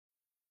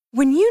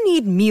When you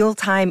need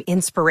mealtime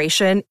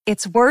inspiration,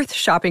 it's worth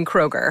shopping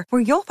Kroger,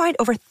 where you'll find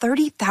over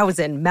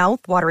 30,000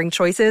 mouth-watering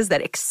choices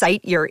that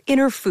excite your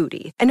inner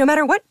foodie. And no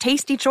matter what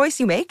tasty choice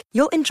you make,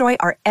 you'll enjoy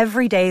our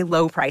everyday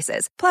low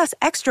prices, plus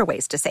extra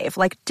ways to save,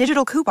 like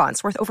digital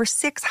coupons worth over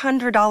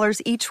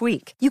 $600 each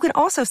week. You can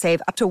also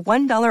save up to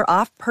 $1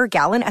 off per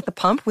gallon at the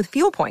pump with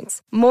fuel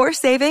points. More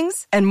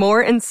savings and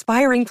more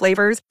inspiring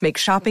flavors make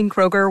shopping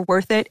Kroger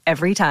worth it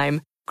every time.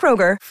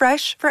 Kroger,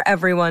 fresh for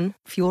everyone.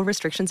 Fuel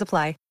restrictions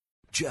apply.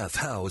 Jeff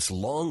Howe's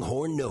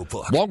Longhorn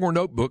Notebook. Longhorn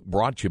Notebook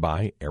brought to you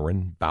by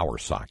Aaron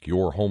Bowersock,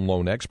 your home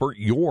loan expert,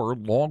 your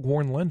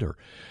Longhorn lender.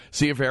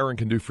 See if Aaron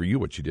can do for you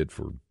what she did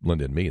for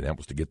Linda and me, and that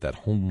was to get that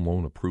home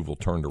loan approval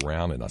turned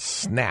around in a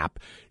snap.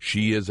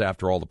 She is,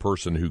 after all, the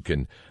person who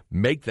can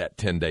make that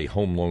 10-day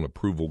home loan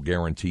approval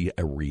guarantee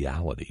a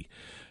reality.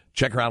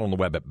 Check her out on the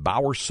web at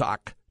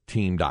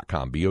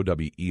bowersockteam.com,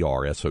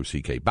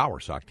 BOWERSOCK,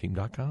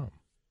 bowersockteam.com.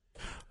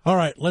 All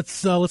right,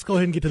 let's go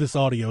ahead and get to this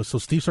audio. So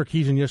Steve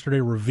Sarkisian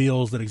yesterday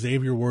reveals that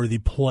Xavier Worthy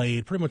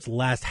played pretty much the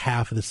last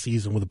half of the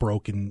season with a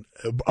broken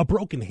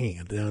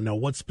hand. Now,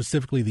 what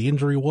specifically the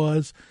injury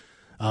was,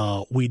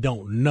 we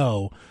don't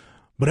know.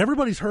 But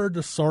everybody's heard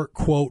the Sark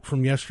quote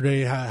from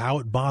yesterday, how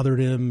it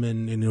bothered him,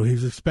 and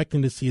he's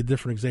expecting to see a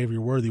different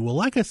Xavier Worthy. Well,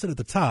 like I said at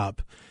the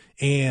top,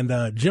 and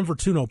Jim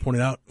Fortuno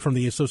pointed out from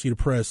the Associated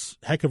Press,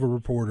 heck of a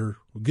reporter,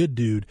 good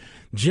dude.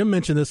 Jim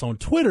mentioned this on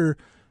Twitter,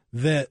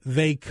 that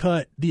they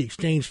cut the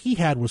exchange he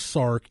had with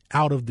Sark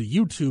out of the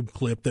YouTube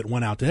clip that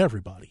went out to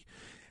everybody.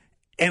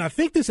 And I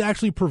think this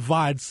actually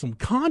provides some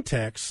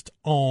context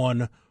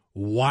on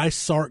why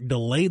Sark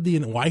delayed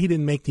why he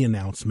didn't make the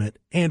announcement,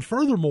 and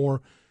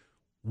furthermore,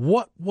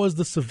 what was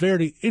the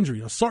severity of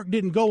injury. Now, Sark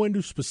didn't go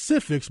into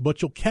specifics,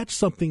 but you'll catch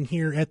something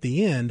here at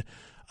the end,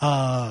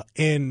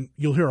 and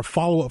you'll hear a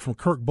follow-up from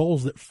Kirk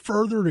Bowles that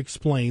further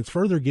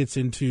gets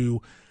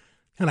into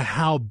kind of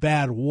how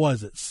bad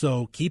was it.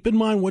 So keep in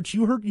mind what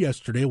you heard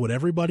yesterday, what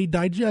everybody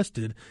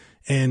digested,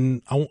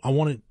 and I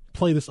want to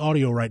play this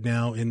audio right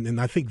now,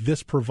 and I think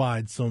this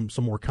provides some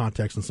more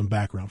context and some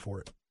background for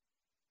it.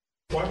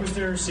 Why was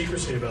there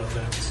secrecy about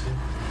that?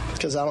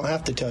 Because I don't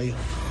have to tell you.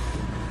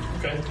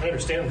 Okay, I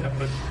understand that,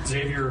 but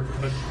Xavier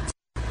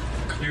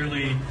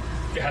clearly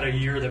had a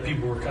year that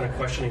people were kind of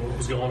questioning what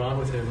was going on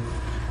with him.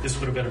 This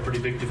would have been a pretty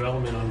big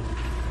development on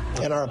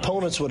and our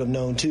opponents would have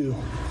known too.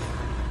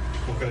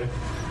 Okay.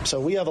 So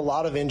we have a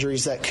lot of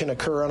injuries that can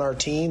occur on our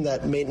team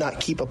that may not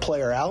keep a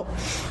player out,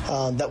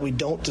 that we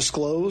don't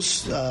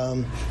disclose,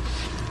 A,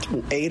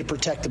 to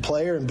protect the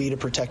player, and B, to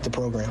protect the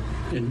program.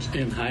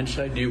 In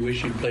hindsight, do you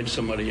wish you'd played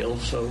somebody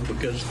else so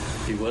because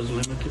he was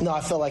limited? No,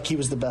 I felt like he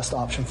was the best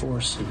option for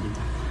us.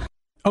 Mm-hmm.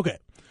 Okay.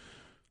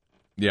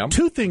 Yeah.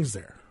 Two things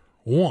there.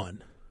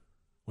 One,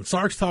 when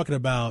Sark's talking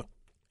about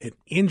an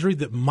injury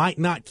that might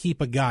not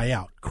keep a guy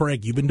out,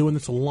 Craig, you've been doing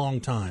this a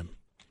long time.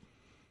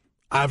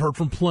 I've heard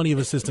from plenty of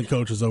assistant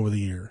coaches over the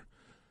year.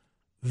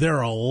 There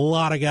are a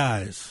lot of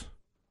guys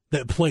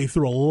that play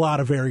through a lot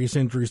of various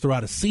injuries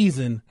throughout a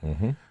season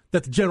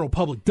that the general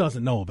public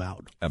doesn't know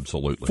about.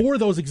 Absolutely. For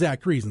those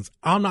exact reasons.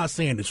 I'm not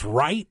saying it's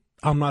right.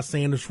 I'm not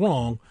saying it's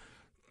wrong.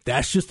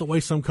 That's just the way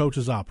some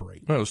coaches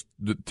operate. Well, it's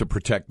to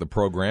protect the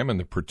program and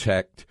to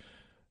protect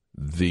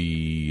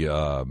the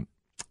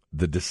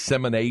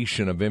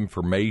dissemination of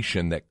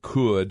information that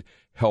could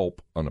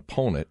help an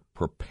opponent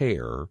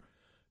prepare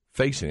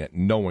facing it,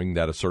 knowing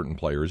that a certain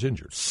player is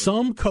injured.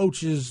 Some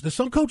coaches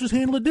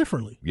handle it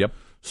differently. Yep.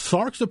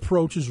 Sark's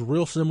approach is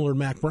real similar to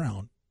Mac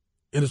Brown.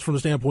 And it's from the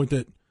standpoint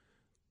that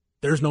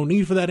there's no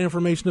need for that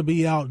information to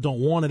be out, don't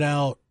want it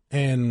out,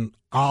 and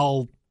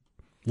I'll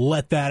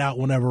let that out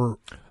whenever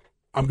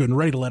I'm getting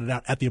ready to let it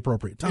out at the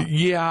appropriate time.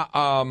 Yeah.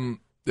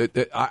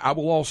 I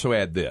will also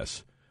add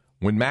this.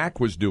 When Mac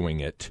was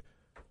doing it,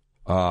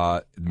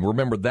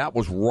 remember, that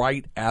was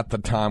right at the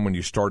time when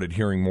you started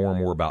hearing more and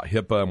more about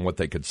HIPAA and what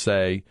they could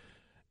say,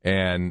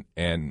 and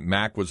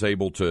Mac was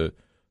able to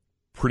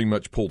pretty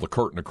much pull the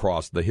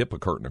HIPAA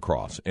curtain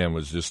across, and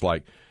was just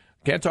like,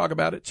 can't talk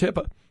about it, it's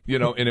HIPAA,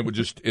 and it would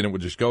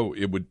just go,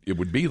 it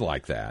would be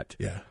like that.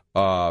 Yeah.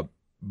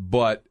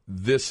 But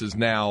this is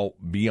now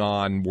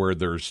beyond where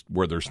there's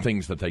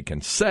things that they can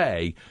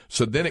say,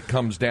 so then it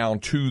comes down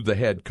to the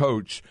head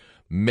coach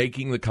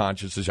making the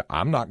conscious decision.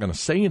 I'm not going to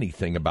say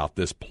anything about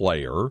this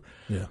player,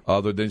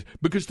 other than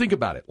because think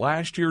about it.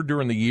 Last year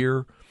during the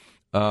year,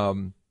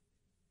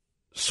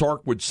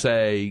 Sark would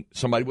say,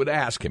 somebody would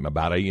ask him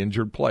about an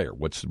injured player.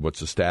 What's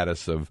the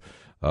status of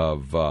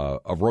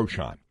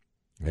Roshan?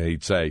 And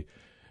he'd say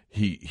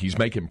he's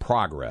making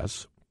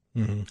progress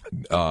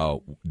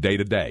day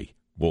to day.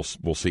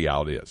 We'll see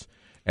how it is.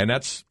 And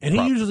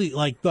he usually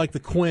like the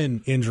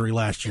Quinn injury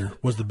last year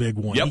was the big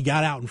one. Yep. He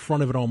got out in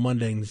front of it on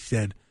Monday and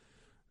said,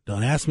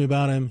 don't ask me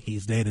about him.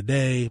 He's day to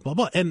day, blah,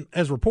 blah. And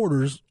as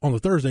reporters on the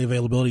Thursday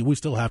availability, we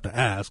still have to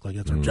ask. Like,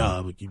 that's our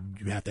job. Like, you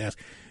have to ask.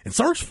 And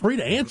Sark's free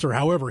to answer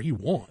however he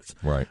wants.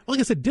 Right. Like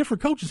I said,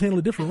 different coaches handle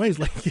it different ways.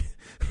 Like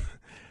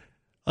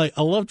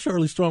I love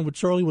Charlie Strong, but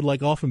Charlie would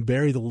often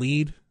bury the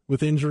lead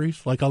with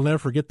injuries. Like, I'll never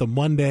forget the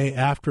Monday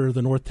after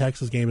the North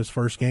Texas game, his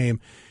first game.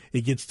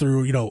 It gets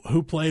through,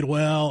 who played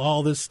well,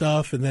 all this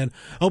stuff. And then,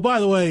 oh, by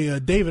the way,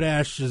 David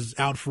Ash is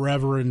out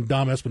forever and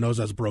Dom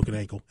Espinoza has a broken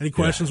ankle. Any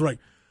questions? Why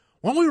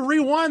don't we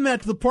rewind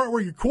that to the part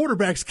where your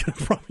quarterback's going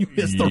to probably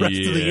miss the rest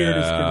of the year in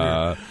his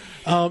career?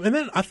 And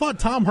then I thought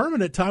Tom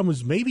Herman at time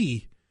was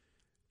maybe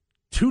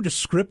too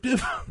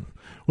descriptive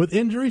with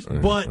injuries,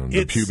 but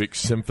the pubic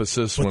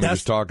symphysis when he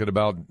was talking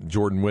about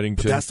Jordan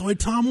Whittington. But that's the way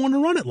Tom wanted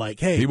to run it. Like,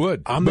 hey, he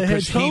would. I'm the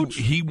head coach.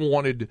 He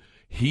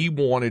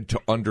wanted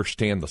to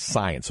understand the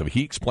science of it.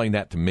 He explained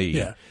that to me.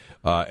 Yeah.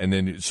 And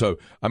then,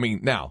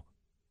 now,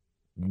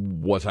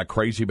 was I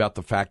crazy about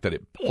the fact that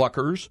at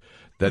Pluckers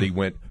that he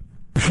went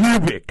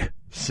pubic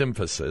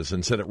symphysis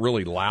and said it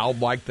really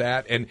loud like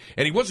that? And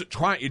he wasn't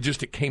trying.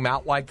 It came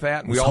out like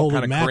that, and we all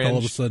kind of cringed. All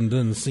of a sudden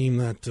didn't seem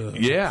that.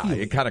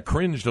 It kind of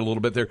cringed a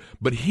little bit there.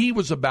 But he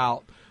was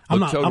about. I'm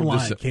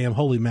lying, Cam.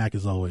 Holy Mac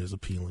is always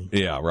appealing.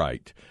 Yeah,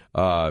 right.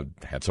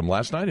 Had some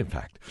last night, in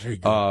fact. There you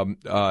go.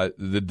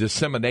 The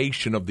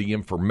dissemination of the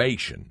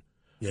information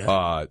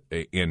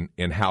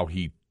in how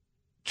he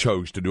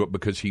chose to do it,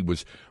 because he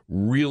was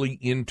really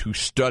into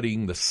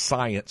studying the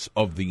science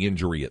of the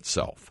injury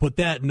itself. But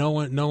that,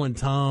 knowing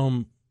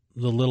Tom,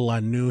 the little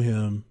I knew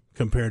him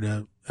compared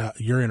to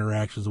your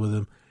interactions with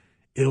him,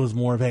 it was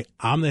more of, hey,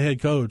 I'm the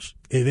head coach.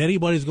 If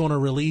anybody's going to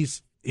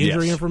release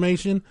injury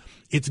information,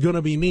 it's going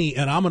to be me,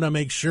 and I'm going to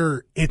make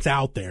sure it's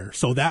out there.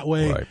 So that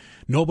way,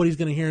 nobody's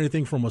going to hear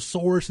anything from a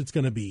source. It's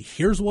going to be,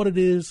 here's what it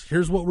is,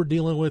 here's what we're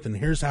dealing with, and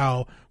here's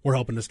how we're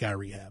helping this guy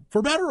rehab.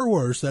 For better or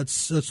worse,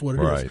 that's what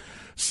it is.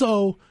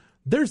 So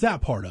there's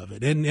that part of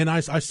it, and I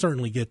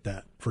certainly get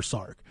that for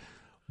Sark.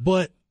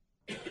 But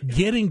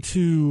getting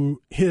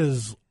to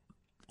his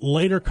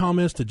later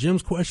comments to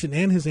Jim's question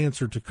and his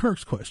answer to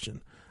Kirk's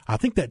question, I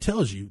think that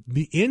tells you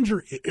the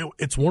injury,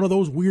 it's one of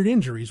those weird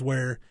injuries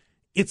where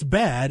it's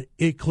bad.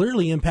 It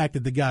clearly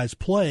impacted the guy's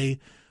play,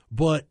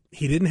 but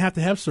he didn't have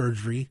to have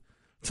surgery.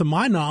 To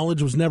my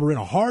knowledge, was never in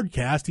a hard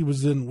cast. He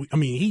was in,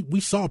 we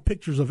saw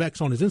pictures of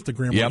X on his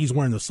Instagram where he's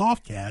wearing the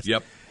soft cast.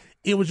 Yep.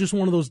 It was just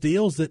one of those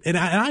deals that, and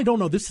I don't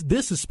know, this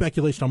is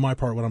speculation on my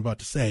part, what I'm about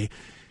to say.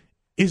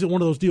 Is it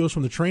one of those deals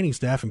from the training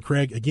staff? And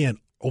Craig, again,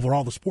 over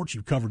all the sports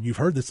you've covered, you've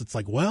heard this. It's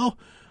like, well,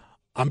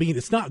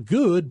 it's not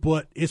good,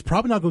 but it's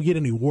probably not going to get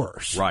any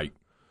worse. Right.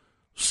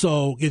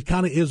 So it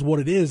kind of is what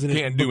it is. And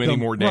can't do any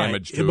more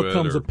damage to it. It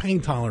becomes a pain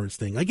tolerance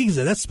thing. Like you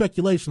said, that's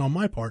speculation on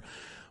my part.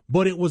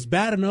 But it was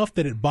bad enough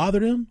that it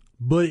bothered him,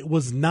 but it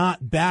was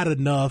not bad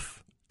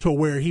enough to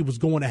where he was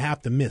going to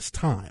have to miss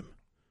time.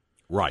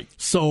 Right.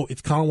 So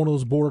it's kind of one of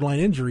those borderline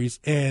injuries.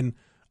 And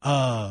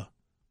I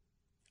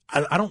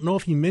don't know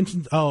if he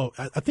mentioned – I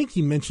think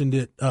he mentioned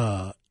it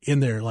in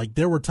there. Like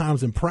there were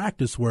times in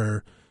practice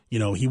where,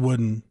 he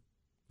wouldn't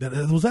 –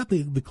 was that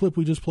the clip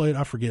we just played?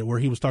 I forget, where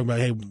he was talking about,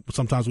 hey,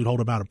 sometimes we'd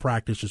hold him out of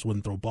practice, just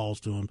wouldn't throw balls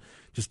to him,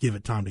 just give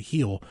it time to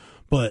heal.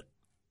 But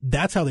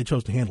that's how they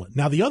chose to handle it.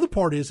 Now, the other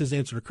part is his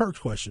answer to Kirk's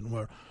question,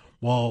 where,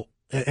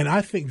 and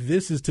I think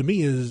this is, to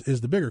me,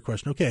 is the bigger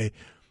question. Okay,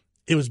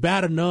 it was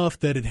bad enough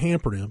that it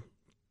hampered him,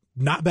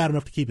 not bad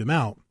enough to keep him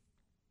out.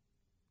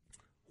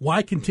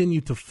 Why continue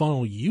to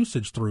funnel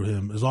usage through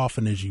him as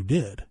often as you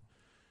did?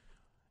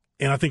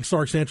 And I think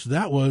Sark's answer to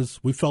that was,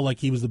 we felt like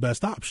he was the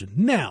best option.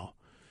 Now,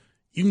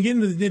 you can get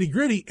into the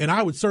nitty-gritty, and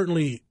I would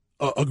certainly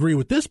agree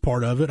with this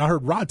part of it. I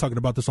heard Rod talking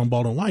about this on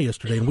Ball Don't Lie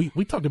yesterday, and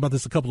we talked about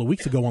this a couple of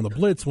weeks ago on the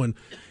Blitz when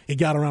it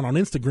got around on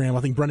Instagram.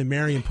 I think Brendan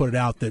Marion put it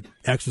out that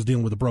X was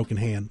dealing with a broken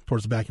hand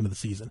towards the back end of the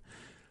season.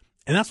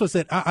 And that's what I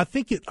said. I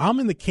think I'm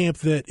in the camp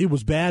that it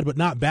was bad, but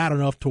not bad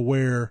enough to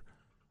where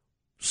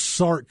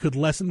Sark could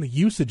lessen the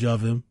usage of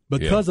him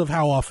because of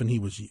how often he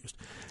was used.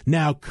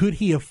 Now, could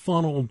he have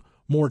funneled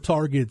more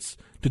targets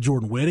to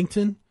Jordan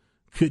Whittington?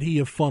 Could he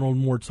have funneled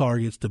more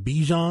targets to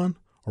Bijan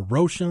or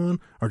Roshan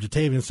or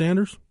Jatavian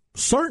Sanders?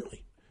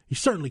 Certainly. He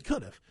certainly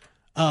could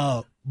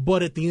have.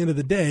 But at the end of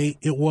the day,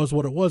 it was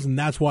what it was, and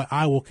that's why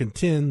I will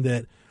contend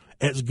that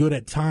as good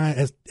at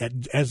times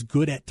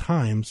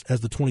as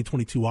the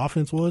 2022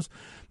 offense was,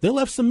 they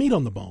left some meat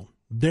on the bone.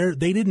 They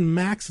didn't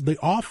the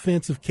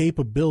offensive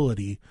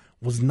capability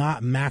was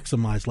not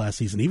maximized last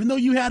season. Even though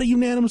you had a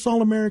unanimous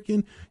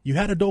All-American, you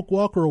had a Doak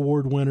Walker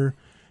Award winner,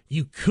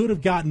 you could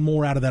have gotten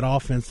more out of that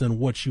offense than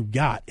what you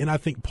got. And I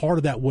think part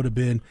of that would have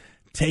been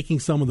taking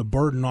some of the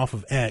burden off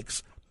of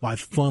X by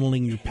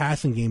funneling your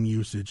passing game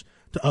usage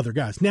to other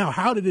guys. Now,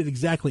 how did it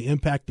exactly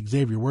impact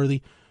Xavier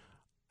Worthy?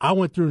 I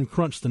went through and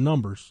crunched the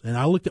numbers, and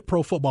I looked at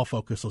Pro Football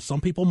Focus. So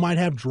some people might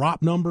have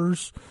drop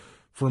numbers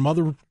from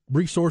other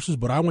resources,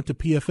 but I went to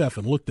PFF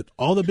and looked at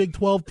all the Big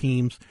 12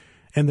 teams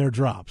and their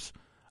drops.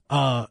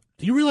 Do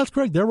you realize,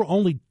 Craig, there were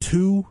only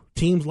 2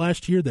 teams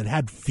last year that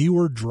had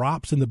fewer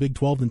drops in the Big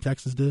 12 than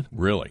Texas did?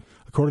 Really?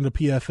 According to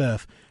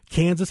PFF.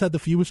 Kansas had the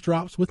fewest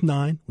drops with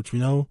 9, which we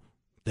know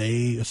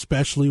they,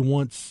 especially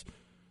once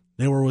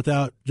they were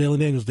without Jalen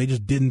Daniels, they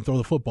just didn't throw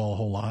the football a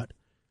whole lot.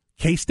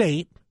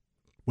 K-State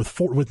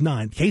with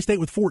 9. K-State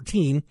with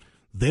 14,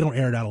 they don't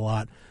air it out a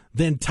lot.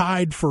 Then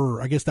tied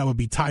for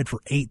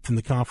 8th in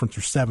the conference,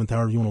 or 7th,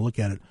 however you want to look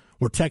at it,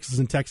 were Texas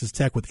and Texas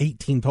Tech with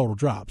 18 total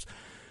drops.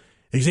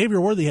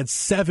 Xavier Worthy had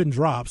 7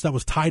 drops. That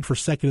was tied for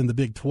second in the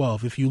Big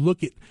 12. If you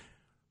look at,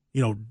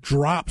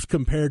 drops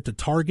compared to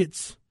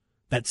targets,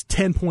 that's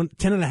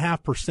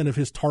 10.5% of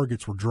his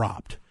targets were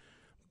dropped.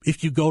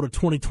 If you go to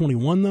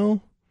 2021,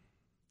 though,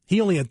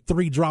 he only had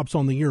 3 drops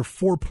on the year.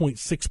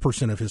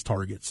 4.6% of his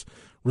targets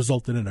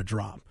resulted in a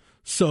drop.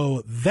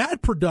 So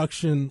that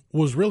production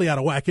was really out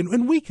of whack.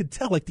 And we could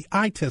tell, like the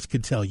eye test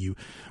could tell you,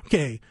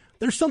 okay,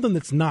 there's something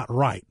that's not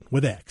right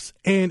with X.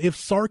 And if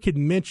Sark had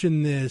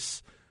mentioned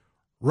this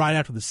right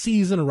after the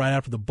season or right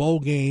after the bowl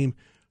game,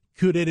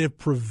 could it have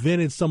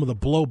prevented some of the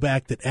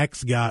blowback that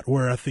X got,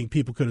 where I think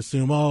people could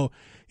assume, oh,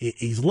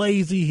 he's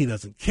lazy, he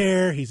doesn't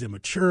care, he's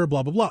immature,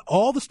 blah, blah, blah.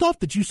 All the stuff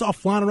that you saw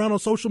flying around on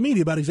social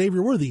media about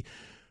Xavier Worthy,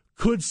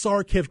 could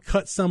Sark have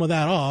cut some of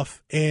that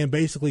off and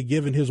basically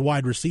given his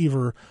wide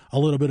receiver a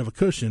little bit of a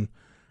cushion?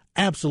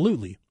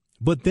 Absolutely.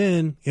 But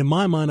then, in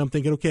my mind, I'm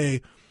thinking,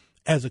 okay,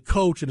 as a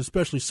coach, and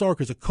especially Sark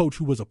as a coach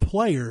who was a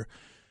player,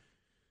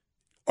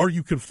 are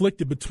you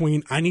conflicted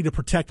between I need to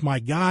protect my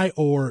guy,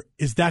 or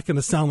is that going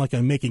to sound like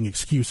I'm making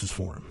excuses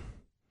for him?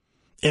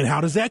 And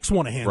how does X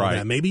want to handle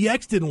that? Maybe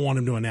X didn't want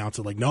him to announce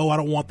it. Like, no, I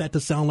don't want that to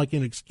sound like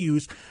an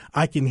excuse.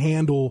 I can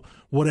handle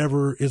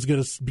whatever is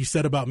going to be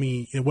said about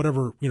me and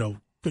whatever,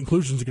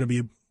 conclusions are going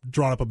to be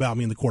drawn up about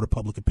me in the court of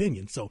public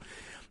opinion. So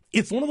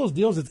it's one of those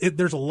deals.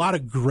 There's a lot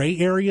of gray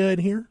area in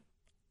here.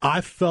 I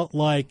felt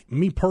like,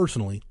 me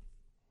personally,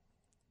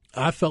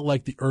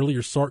 the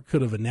earlier Sark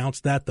could have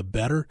announced that, the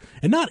better.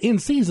 And not in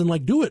season,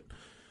 like do it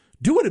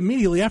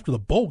immediately after the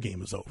bowl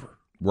game is over.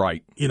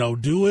 Right.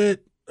 Do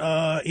it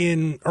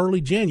in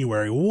early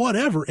January,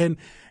 whatever.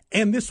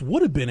 And this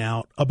would have been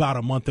out about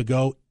a month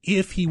ago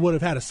if he would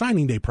have had a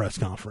signing day press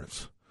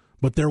conference.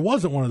 But there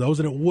wasn't one of those,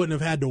 and it wouldn't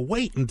have had to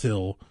wait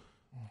until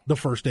the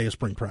first day of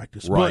spring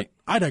practice. Right.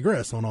 But I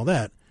digress on all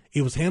that.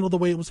 It was handled the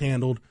way it was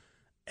handled.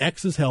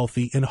 X is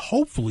healthy, and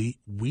hopefully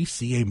we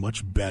see a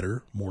much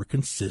better, more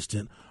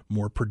consistent,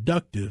 more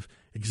productive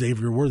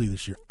Xavier Worthy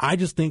this year. I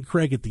just think,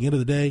 Craig, at the end of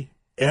the day,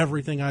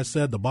 everything I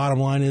said, the bottom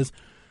line is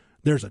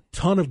there's a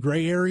ton of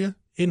gray area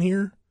in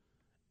here.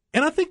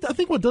 And I think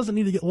what doesn't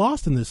need to get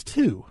lost in this,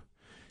 too,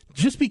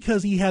 just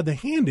because he had the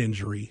hand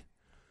injury,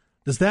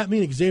 does that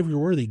mean Xavier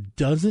Worthy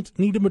doesn't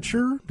need to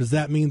mature? Does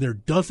that mean there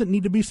doesn't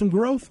need to be some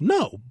growth?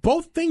 No.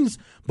 Both things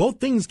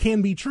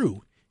can be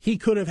true. He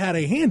could have had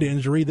a hand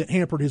injury that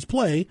hampered his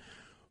play,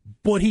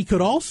 but he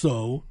could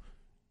also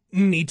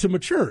need to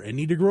mature and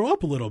need to grow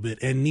up a little bit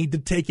and need to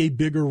take a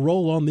bigger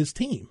role on this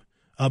team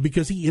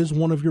because he is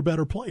one of your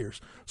better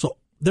players. So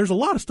there's a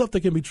lot of stuff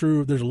that can be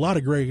true. There's a lot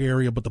of gray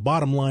area, but the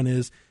bottom line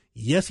is,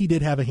 yes, he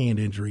did have a hand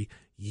injury.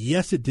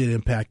 Yes, it did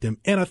impact him.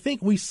 And I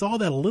think we saw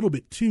that a little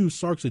bit too,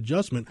 Sark's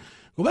adjustment.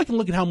 Go back and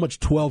look at how much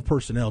 12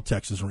 personnel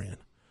Texas ran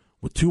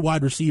with 2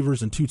 wide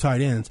receivers and 2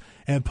 tight ends.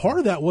 And part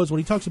of that was when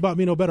he talks about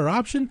being a better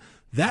option,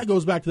 that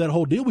goes back to that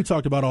whole deal we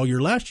talked about all year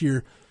last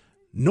year.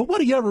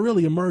 Nobody ever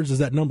really emerged as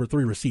that number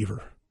 3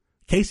 receiver.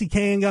 Casey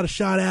Kane got a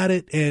shot at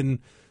it, and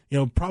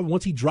probably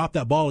once he dropped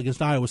that ball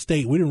against Iowa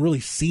State, we didn't really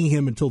see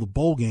him until the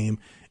bowl game.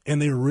 And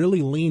they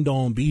really leaned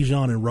on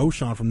Bijan and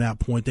Roschon from that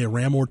point. They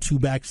ran more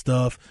 2-back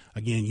stuff,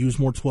 again, used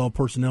more 12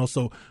 personnel.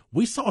 So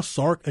we saw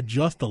Sark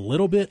adjust a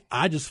little bit.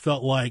 I just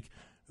felt like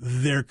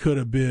there could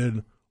have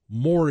been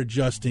more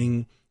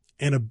adjusting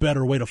and a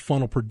better way to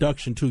funnel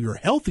production to your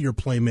healthier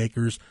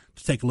playmakers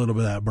to take a little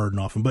bit of that burden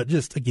off them. But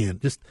just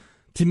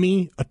to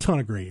me, a ton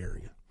of gray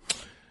area.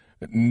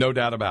 No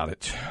doubt about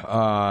it.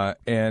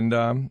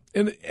 And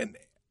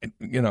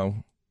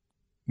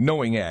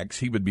knowing X,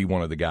 he would be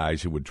one of the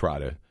guys who would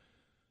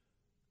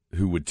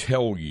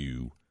tell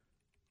you,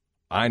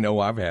 I know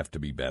I have to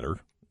be better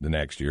the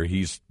next year.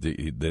 He's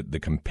the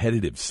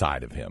competitive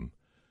side of him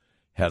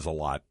has a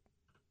lot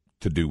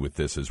to do with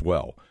this as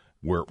well,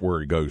 where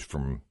he goes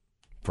from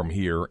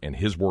here and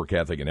his work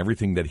ethic and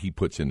everything that he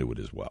puts into it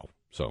as well.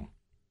 So,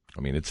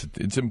 I mean,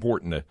 it's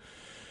important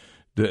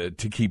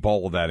to keep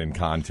all of that in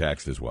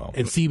context as well.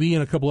 And CB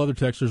and a couple other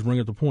texters bring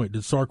up the point.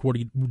 Did Sark what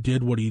he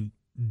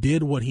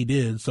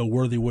did so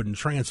Worthy wouldn't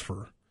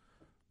transfer?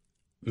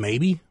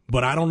 Maybe,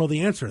 but I don't know the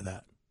answer to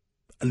that.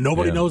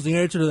 Nobody knows the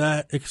answer to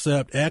that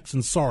except X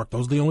and Sark.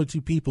 Those are the only 2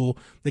 people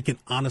that can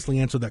honestly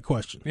answer that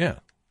question. Yeah.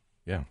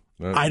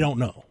 I don't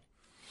know.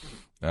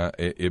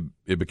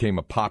 It became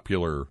a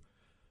popular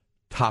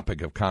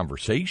topic of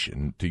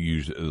conversation, to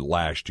use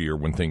last year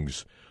when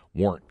things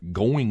weren't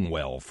going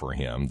well for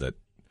him. That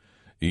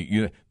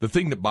the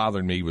thing that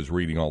bothered me was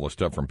reading all the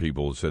stuff from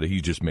people who said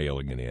he's just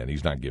mailing it in.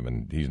 He's not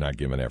giving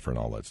effort and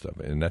all that stuff.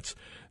 And that's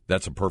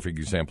a perfect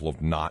example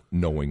of not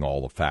knowing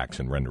all the facts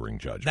and rendering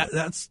judgment.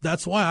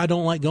 That's why I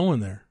don't like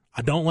going there.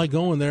 I don't like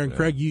going there. And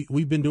Craig,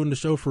 we've been doing the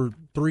show for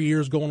 3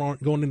 years, going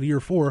into year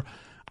 4.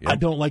 Yep. I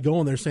don't like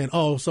going there saying,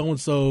 "Oh, so and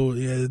so,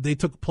 they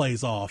took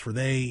plays off, or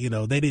they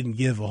didn't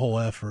give a whole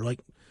effort." Like,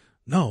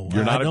 no,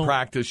 you're not at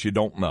practice. You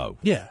don't know.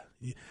 Yeah,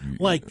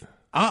 like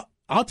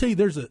I'll tell you,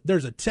 there's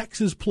a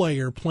Texas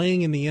player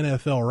playing in the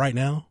NFL right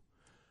now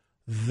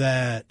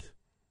that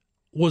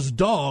was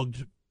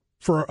dogged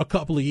for a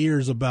couple of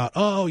years about,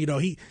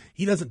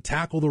 he doesn't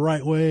tackle the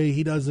right way.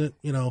 He doesn't,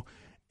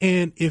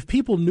 And if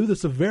people knew the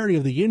severity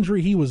of the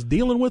injury he was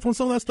dealing with when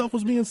some of that stuff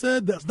was being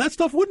said, that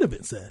stuff wouldn't have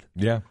been said.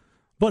 Yeah.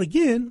 But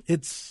again,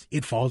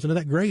 it falls into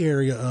that gray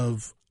area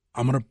of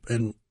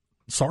and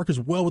Sark is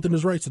well within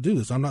his rights to do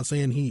this. I'm not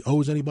saying he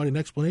owes anybody an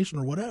explanation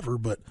or whatever,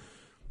 but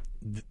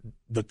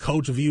the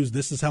coach views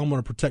this is how I'm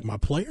going to protect my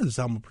players, this is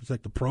how I'm going to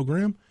protect the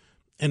program,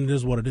 and it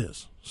is what it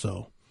is.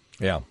 So,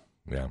 yeah.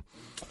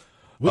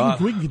 We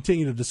can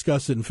continue to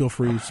discuss it, and feel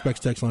free. Specs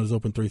text line is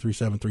open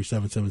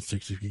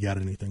 337-3776 if you got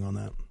anything on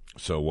that.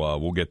 So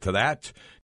we'll get to that.